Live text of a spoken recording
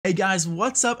Hey guys,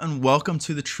 what's up and welcome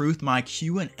to the Truth, my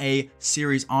Q&A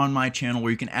series on my channel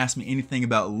where you can ask me anything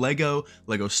about Lego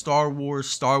Star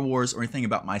Wars, or anything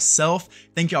about myself.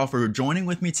 Thank y'all for joining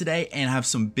with me today and I have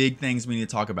some big things we need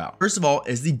to talk about. First of all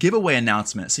is the giveaway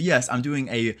announcement. So yes, I'm doing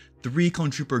a 3 Clone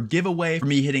Trooper giveaway for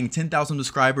me hitting 10,000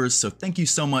 subscribers. So thank you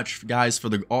so much guys for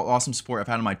the awesome support I've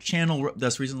had on my channel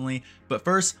thus recently. But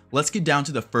first, let's get down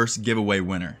to the first giveaway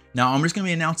winner. Now I'm just gonna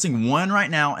be announcing one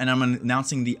right now and I'm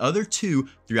announcing the other 2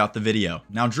 throughout the video.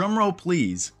 Now drum roll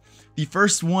please. The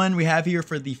first one we have here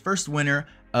for the first winner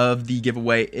of the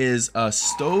giveaway is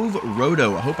Stove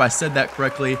Roto. I hope I said that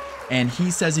correctly. And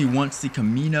he says he wants the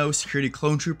Camino Security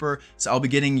Clone Trooper. So I'll be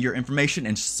getting your information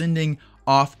and sending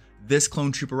off this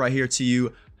Clone Trooper right here to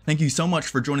you. Thank you so much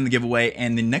for joining the giveaway,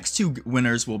 and the next 2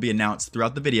 winners will be announced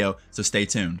throughout the video, so stay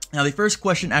tuned. Now the first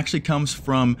question actually comes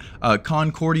from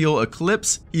Concordial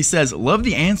Eclipse. He says, love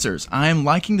the answers. I am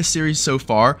liking the series so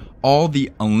far. All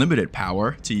the unlimited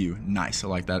power to you. Nice, I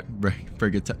like that.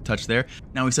 Very good touch there.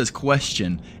 Now he says,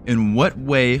 question, in what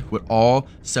way would all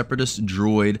Separatist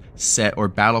droid set or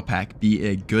battle pack be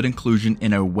a good inclusion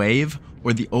in a wave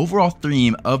or the overall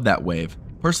theme of that wave?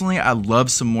 Personally, I love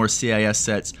some more CIS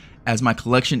sets as my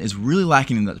collection is really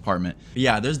lacking in that department. But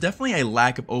yeah, there's definitely a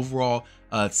lack of overall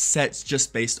sets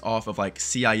just based off of like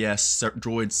CIS,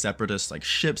 droid separatists, like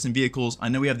ships and vehicles. I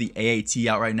know we have the AAT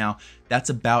out right now.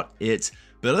 That's about it.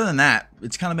 But other than that,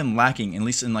 it's kind of been lacking, at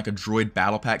least in like a droid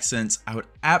battle pack sense. I would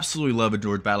absolutely love a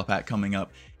droid battle pack coming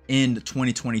up in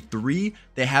 2023.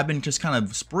 They have been just kind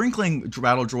of sprinkling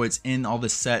battle droids in all the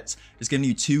sets, just giving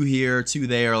you 2 here, 2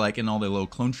 there, like in all the little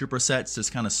Clone Trooper sets,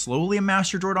 just kind of slowly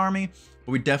amass your droid army.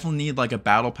 But we definitely need like a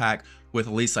battle pack with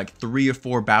at least like 3 or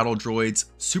 4 battle droids,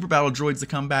 super battle droids to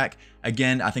come back.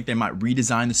 Again, I think they might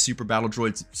redesign the super battle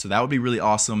droids, so that would be really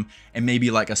awesome. And maybe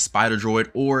like a spider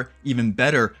droid, or even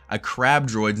better, a crab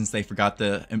droid, since they forgot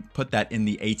to put that in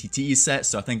the ATTE set.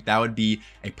 So I think that would be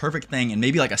a perfect thing. And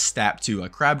maybe like a STAP too, a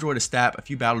crab droid, a STAP, a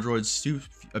few battle droids,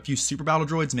 a few super battle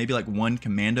droids, maybe like 1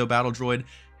 commando battle droid.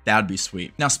 That'd be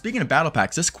sweet. Now, speaking of battle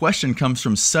packs, this question comes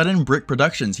from Sudden Brick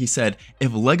Productions. He said,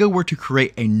 if Lego were to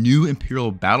create a new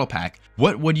Imperial battle pack,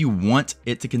 what would you want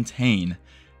it to contain?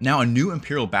 Now, a new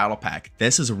Imperial battle pack,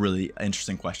 this is a really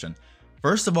interesting question.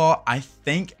 First of all, I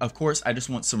think, of course, I just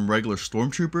want some regular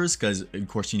Stormtroopers, because of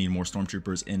course you need more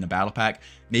Stormtroopers in the battle pack.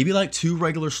 Maybe like 2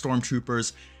 regular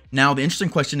Stormtroopers. Now, the interesting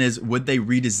question is, would they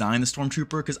redesign the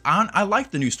Stormtrooper? Because I like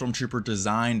the new Stormtrooper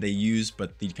design they use,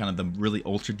 but the kind of the really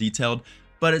ultra detailed.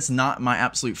 But it's not my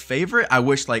absolute favorite. I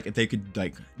wish like if they could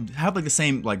like have like the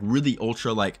same like really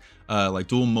ultra like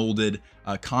dual molded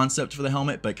concept for the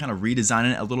helmet, but kind of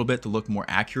redesign it a little bit to look more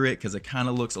accurate, because it kind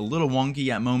of looks a little wonky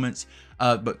at moments.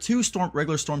 But 2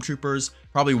 regular Stormtroopers,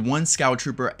 probably 1 Scout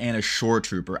Trooper and a Shore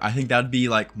Trooper. I think that'd be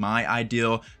like my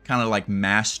ideal kind of like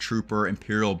mass trooper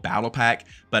Imperial battle pack.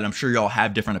 But I'm sure y'all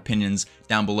have different opinions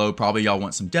down below. Probably y'all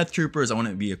want some Death Troopers. I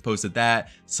wouldn't be opposed to that.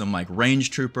 Some like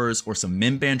range troopers or some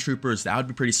Minband troopers. That would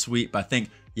be pretty sweet. But I think,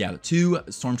 yeah, 2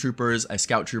 Stormtroopers, a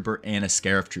Scout Trooper, and a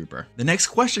Scarif Trooper. The next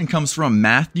question comes from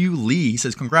Matthew Lee. He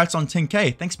says, congrats on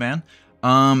 10K. Thanks, man.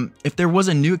 If there was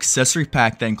a new accessory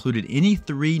pack that included any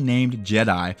 3 named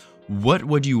Jedi, what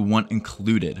would you want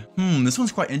included? This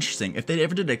one's quite interesting. If they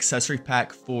ever did an accessory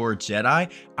pack for Jedi,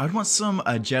 I would want some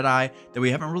Jedi that we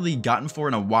haven't really gotten for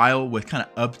in a while, with kind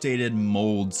of updated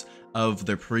molds of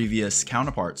their previous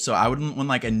counterparts. So I would want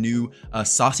like a new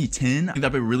Saucy 10. I think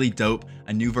that'd be really dope.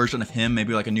 A new version of him,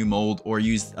 maybe like a new mold, or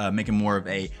use make him more of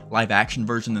a live action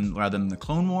version rather than the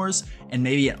Clone Wars. And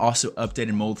maybe an also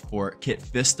updated mold for Kit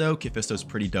Fisto. Kit Fisto's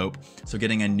pretty dope. So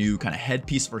getting a new kind of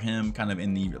headpiece for him, kind of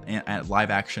in the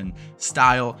live action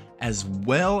style, as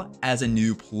well as a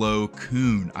new Plo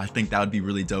Koon. I think that would be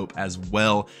really dope as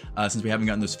well, since we haven't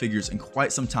gotten those figures in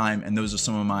quite some time, and those are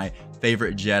some of my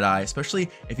favorite Jedi, especially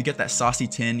if you get that Saucy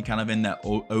 10 kind of in that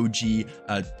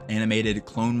OG animated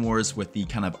Clone Wars with the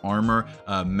kind of armor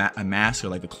mask, or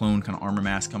like the clone kind of armor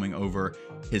mask coming over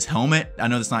his helmet. I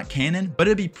know that's not canon, but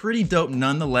it'd be pretty dope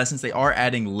nonetheless, since they are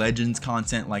adding Legends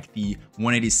content like the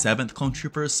 187th Clone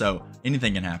Trooper, so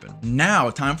anything can happen. Now,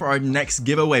 time for our next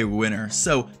giveaway winner.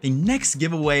 So the next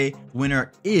giveaway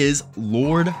winner is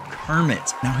Lord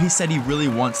Kermit. Now, he said he really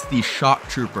wants the Shock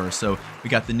Trooper, so we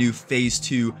got the new Phase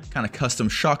 2 kind of custom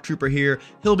Shock Trooper here.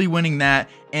 He'll be winning that.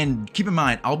 And keep in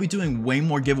mind, I'll be doing way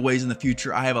more giveaways in the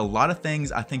future. I have a lot of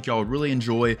things I think y'all would really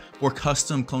enjoy for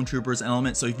custom Clone Troopers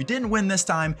elements. So if you didn't win this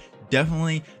time,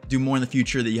 definitely do more in the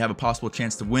future that you have a possible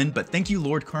chance to win. But thank you,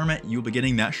 Lord Kermit. You'll be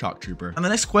getting that Shock Trooper. And the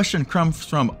next question comes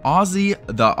from Aussie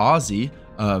the Aussie.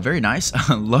 Very nice.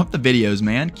 Love the videos,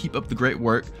 man. Keep up the great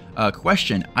work.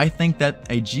 Question: I think that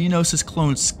a Geonosis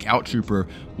clone scout trooper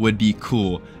would be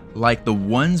cool, like the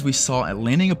ones we saw at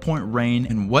Landing Point Rain.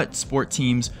 And what sport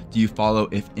teams do you follow,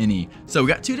 if any? So we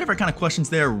got two different kind of questions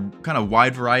there, kind of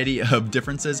wide variety of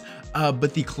differences.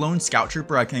 But the clone scout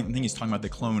trooper, I think he's talking about the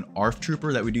clone ARF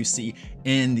trooper that we do see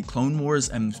in the Clone Wars,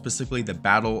 and specifically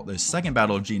the second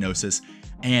battle of Geonosis.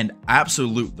 And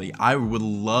absolutely, I would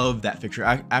love that fixture.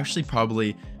 I actually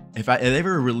probably, if they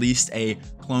ever released a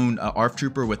clone ARF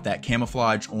trooper with that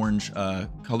camouflage orange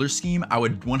color scheme, I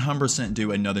would 100%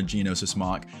 do another Geonosis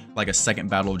mock, like a second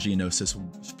battle of Geonosis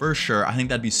for sure. I think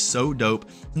that'd be so dope,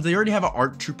 since they already have an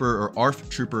ARC trooper or ARF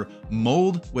trooper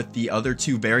mold with the other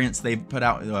two variants they put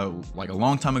out like a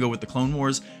long time ago with the Clone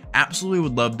Wars. Absolutely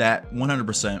would love that,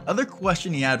 100%. Other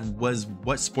question he had was,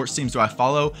 what sports teams do I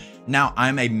follow? Now,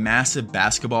 I'm a massive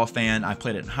basketball fan. I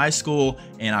played it in high school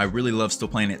and I really love still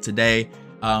playing it today.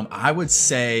 I would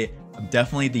say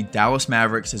definitely the Dallas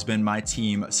Mavericks has been my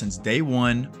team since day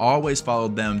one. Always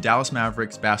followed them. Dallas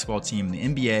Mavericks basketball team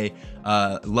in the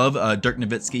NBA. Love Dirk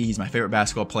Nowitzki. He's my favorite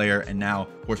basketball player. And now,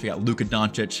 of course, we got Luka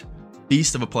Doncic,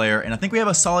 beast of a player. And I think we have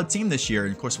a solid team this year.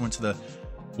 And of course, we went to the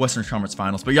Western Conference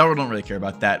Finals, but y'all don't really care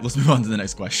about that. Let's move on to the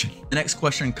next question. The next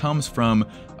question comes from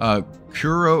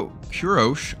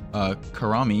Kurosh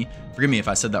Karami. Forgive me if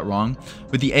I said that wrong.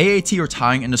 With the AAT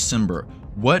retiring in December,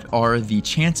 what are the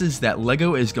chances that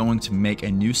LEGO is going to make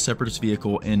a new Separatist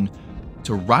vehicle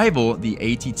to rival the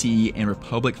ATT and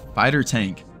Republic fighter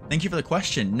tank? Thank you for the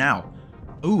question. Now,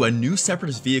 a new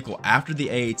Separatist vehicle after the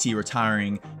AAT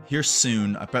retiring here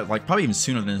soon. I bet like probably even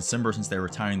sooner than December, since they're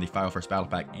retiring the 501st Battle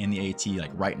Pack and the AT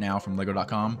like right now from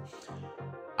Lego.com.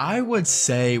 I would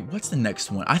say, what's the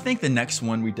next one? I think the next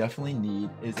one we definitely need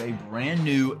is a brand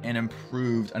new and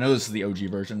improved, I know this is the OG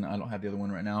version, I don't have the other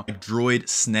one right now, like Droid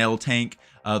snail tank.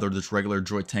 They're just regular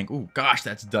Droid tank. Oh gosh,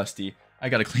 that's dusty. I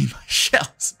gotta clean my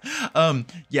shelves.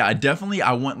 Yeah, definitely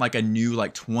I want like a new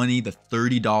like $20 to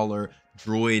 $30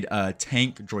 Droid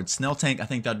tank, Droid snail tank. I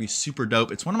think that'd be super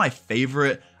dope. It's one of my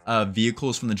favorite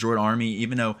vehicles from the Droid army,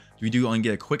 even though we do only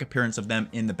get a quick appearance of them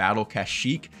in the battle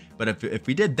Kashyyyk. But if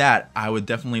we did that, I would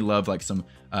definitely love like some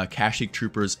Kashyyyk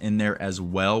troopers in there as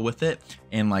well with it,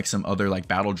 and like some other like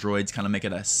battle droids, kind of make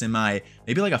it a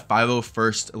maybe like a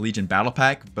 501st Legion battle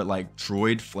pack, but like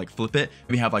droid, like flip it.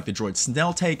 We have like the Droid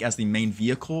snail tank as the main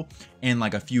vehicle, and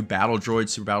like a few battle droids,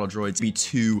 super battle droids, be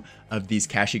two of these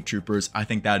Kashyyyk troopers. I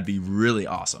think that'd be really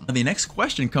awesome. The next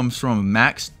question comes from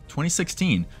Max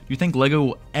 2016. Do you think LEGO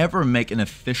will ever make an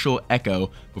official Echo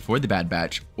before the Bad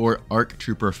Batch or ARC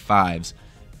Trooper 5s?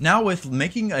 Now, with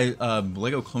making a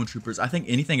LEGO Clone Troopers, I think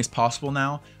anything is possible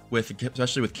now,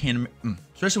 especially with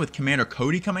Commander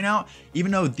Cody coming out.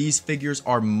 Even though these figures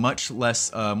are much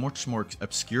more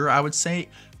obscure, I would say,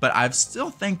 but I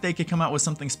still think they could come out with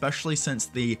something, especially since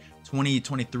the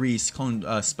 2023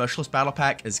 Clone Specialist Battle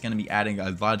Pack is going to be adding a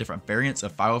lot of different variants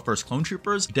of 501st Clone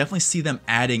Troopers. Definitely see them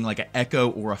adding like an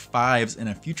Echo or a 5s in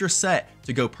a future set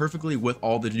to go perfectly with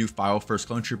all the new 501st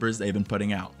Clone Troopers they've been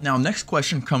putting out. Now, next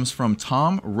question comes from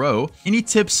Tom Rowe. Any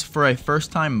tips for a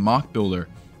first-time mock builder?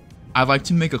 I'd like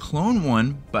to make a clone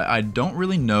one, but I don't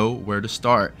really know where to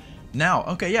start. Now,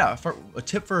 okay, yeah, for a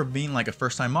tip for being like a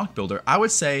first-time mock builder, I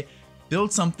would say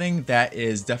build something that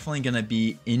is definitely going to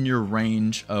be in your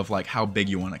range of like how big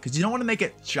you want it, because you don't want to make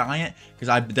it giant, because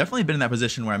I've definitely been in that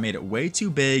position where I made it way too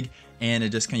big and it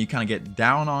just you kind of get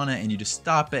down on it and you just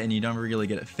stop it and you don't really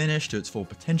get it finished to its full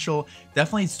potential.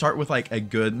 Definitely start with like a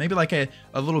good, maybe like a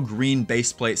little green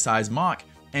base plate size mock,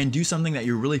 and do something that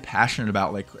you're really passionate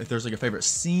about. Like if there's like a favorite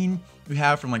scene you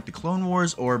have from like the Clone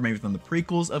Wars, or maybe from the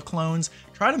prequels of clones,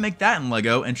 try to make that in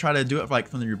LEGO and try to do it like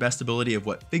from your best ability of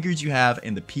what figures you have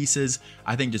and the pieces.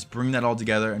 I think just bring that all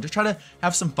together and just try to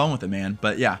have some fun with it, man.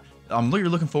 But yeah, I'm really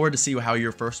looking forward to see how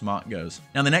your first mock goes.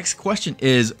 Now, the next question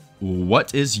is,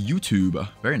 what is YouTube?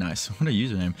 Very nice. What a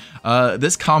username.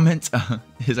 This comment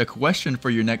is a question for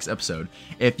your next episode.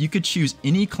 If you could choose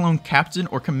any clone captain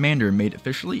or commander made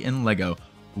officially in LEGO,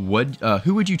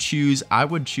 who would you choose? I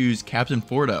would choose Captain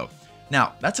Fordo.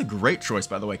 Now, that's a great choice,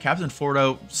 by the way. Captain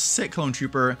Fordo, sick clone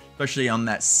trooper, especially on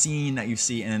that scene that you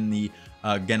see in the,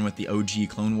 again, with the OG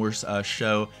Clone Wars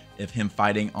show, of him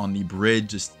fighting on the bridge,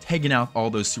 just taking out all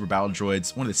those super battle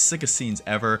droids. One of the sickest scenes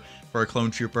ever for a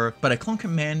clone trooper. But a clone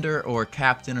commander or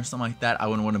captain or something like that, I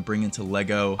wouldn't want to bring into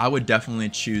LEGO. I would definitely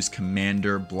choose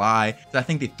Commander Bly. I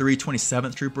think the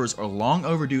 327th troopers are long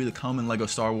overdue to come in LEGO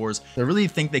Star Wars. I really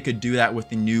think they could do that with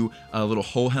the new little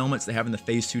hull helmets they have in the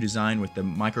Phase 2 design, with the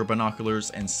micro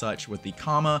binoculars and such, with the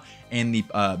comma and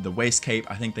the waist cape.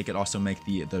 I think they could also make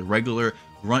the regular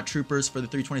grunt troopers for the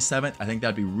 327th. I think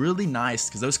that'd be really nice,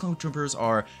 because those Troopers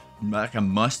are like a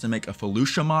must to make a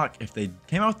Felucia mock. If they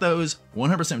came out with those,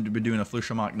 100% would be doing a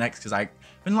Felucia mock next, because I've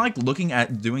been like looking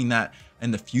at doing that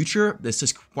in the future. It's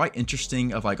just quite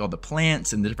interesting of like all the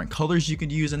plants and the different colors you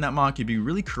could use in that mock. You'd be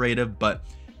really creative, but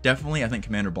definitely I think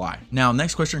Commander Bly. Now,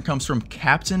 next question comes from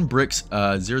Captain Bricks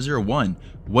 001.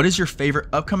 What is your favorite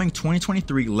upcoming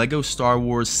 2023 Lego Star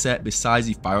Wars set besides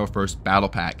the Fire First Battle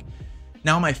Pack?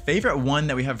 Now, my favorite one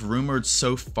that we have rumored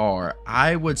so far,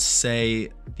 I would say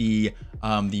the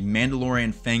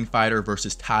Mandalorian Fang Fighter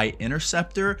versus TIE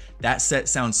Interceptor. That set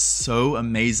sounds so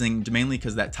amazing, mainly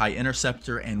because that TIE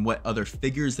Interceptor and what other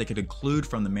figures they could include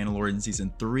from the Mandalorian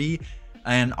Season 3.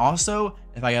 And also,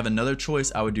 if I have another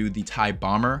choice, I would do the TIE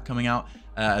Bomber coming out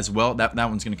as well. That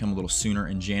one's going to come a little sooner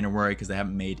in January, because they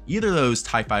haven't made either of those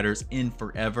TIE fighters in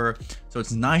forever. So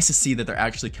it's nice to see that they're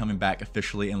actually coming back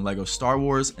officially in Lego Star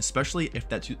Wars, especially if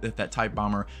that TIE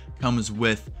Bomber comes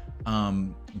with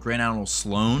Grand Admiral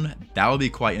Sloane. That would be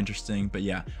quite interesting. But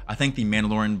yeah, I think the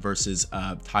Mandalorian versus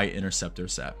TIE Interceptor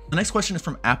set. The next question is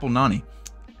from Apple Nani.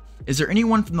 Is there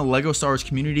anyone from the Lego Star Wars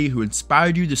community who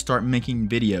inspired you to start making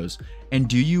videos? And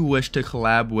do you wish to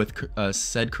collab with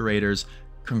said creators?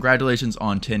 Congratulations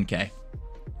on 10K.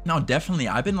 No, definitely.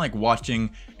 I've been like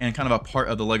watching and kind of a part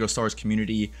of the Lego Star Wars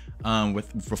community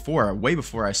way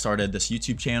before I started this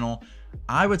YouTube channel.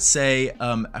 I would say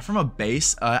from a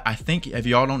base, I think if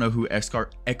y'all don't know who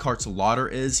Eckhart Lauder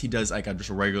is, he does like just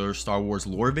regular Star Wars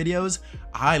lore videos.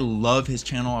 I love his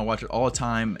channel. I watch it all the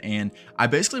time, and I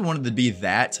basically wanted to be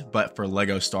that, but for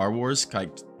Lego Star Wars,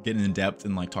 like getting in depth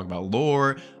and like talk about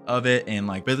lore of it, and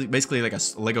like basically like a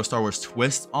Lego Star Wars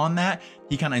twist on that.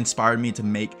 He kind of inspired me to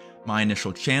make my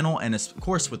initial channel, and of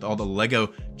course with all the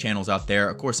Lego channels out there,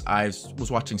 of course I was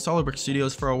watching Solid Brick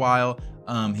Studios for a while.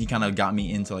 He kind of got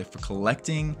me into like for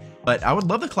collecting, but I would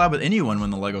love to collab with anyone in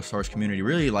the Lego Star Wars community,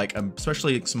 really, like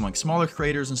especially some like smaller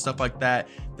creators and stuff like that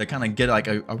kind of get like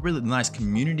a really nice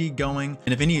community going.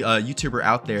 And if any YouTuber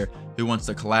out there who wants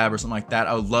to collab or something like that,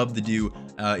 I would love to do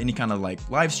any kind of like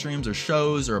live streams or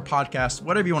shows or a podcast,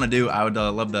 whatever you want to do. I would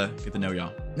love to get to know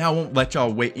y'all. Now I won't let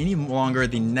y'all wait any longer.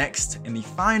 The next and the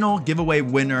final giveaway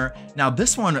winner. Now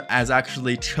this one is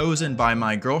actually chosen by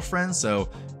my girlfriend, so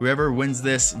whoever wins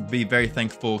this, be very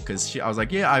thankful, because I was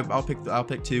like, yeah, I'll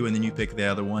pick two, and then you pick the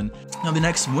other one. Now the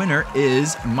next winner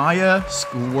is Maya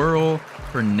Squirrel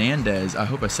Fernandez. I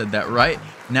hope I said that right.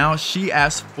 Now she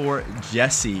asked for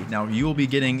Jessie. Now you will be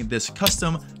getting this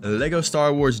custom Lego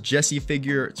Star Wars Jessie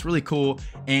figure. It's really cool.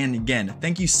 And again,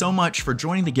 thank you so much for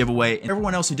joining the giveaway. And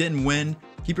everyone else who didn't win,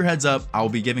 keep your heads up. I'll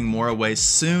be giving more away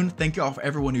soon. Thank you all for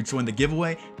everyone who joined the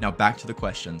giveaway. Now back to the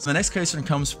questions. The next question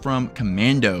comes from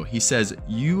Commando. He says,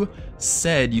 you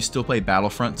said you still play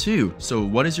Battlefront 2. So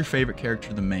what is your favorite character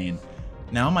in the main?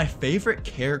 Now my favorite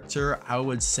character, I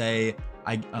would say,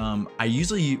 I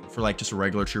usually, for like just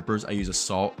regular troopers, I use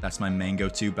Assault. That's my main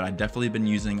go-to, but I've definitely been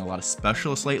using a lot of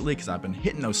specialists lately because I've been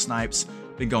hitting those snipes,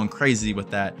 been going crazy with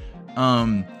that.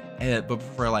 But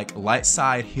for like light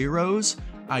side heroes,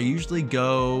 I usually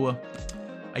go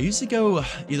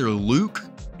either Luke,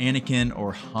 Anakin,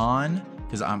 or Han,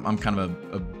 because I'm kind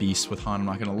of a beast with Han, I'm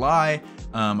not gonna lie.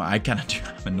 I kind of do,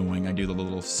 I'm annoying. I do the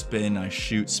little spin, I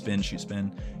shoot, spin, shoot,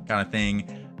 spin kind of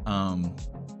thing.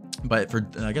 But for,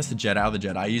 I guess, the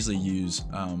Jedi, I usually use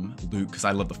Luke, because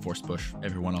I love the force push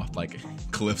everyone off like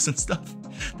cliffs and stuff.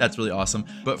 That's really awesome.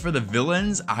 But for the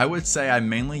villains, I would say I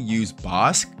mainly use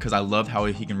Bosk, because I love how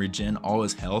he can regen all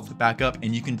his health back up,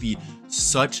 and you can be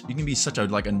such a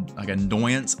like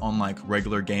annoyance on like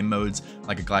regular game modes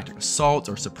like a Galactic Assault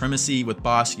or Supremacy. With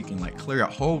Bosk, you can like clear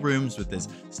out whole rooms with his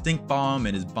stink bomb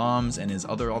and his bombs and his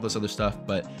all this other stuff.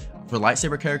 But for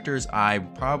lightsaber characters, I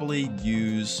probably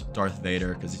use Darth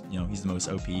Vader, because you know he's the most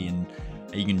OP, and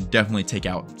you can definitely take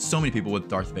out so many people with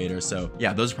Darth Vader. So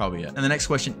yeah, those are probably it. And the next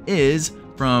question is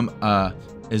from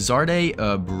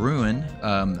Izarde Bruin.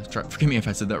 Forgive me if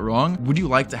I said that wrong. Would you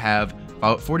like to have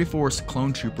 44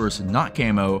 clone troopers not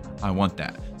camo? I want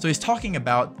that. So he's talking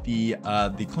about the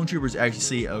clone troopers actually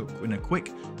see in a quick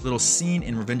little scene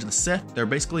in Revenge of the Sith. They're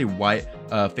basically white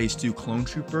phase 2 clone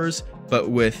troopers, but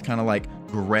with kind of like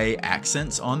gray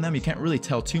accents on them. You can't really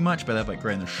tell too much, but they have like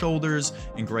gray on their shoulders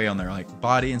and gray on their like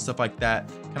body and stuff like that.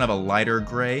 Kind of a lighter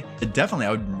gray. But definitely,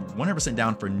 I would 100%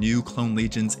 down for new clone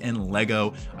legions in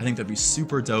Lego. I think that'd be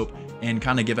super dope and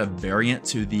kind of give a variant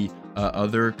to the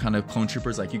other kind of clone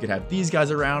troopers. Like you could have these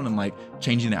guys around and like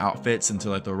changing the outfits into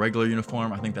like the regular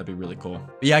uniform. I think that'd be really cool.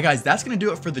 But yeah, guys, that's gonna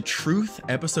do it for the Truth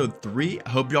episode 3. I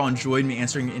hope y'all enjoyed me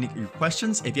answering any of your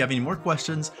questions. If you have any more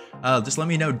questions, just let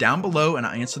me know down below and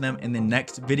I'll answer them in the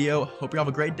next video. Hope you all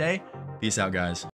have a great day. Peace out, guys.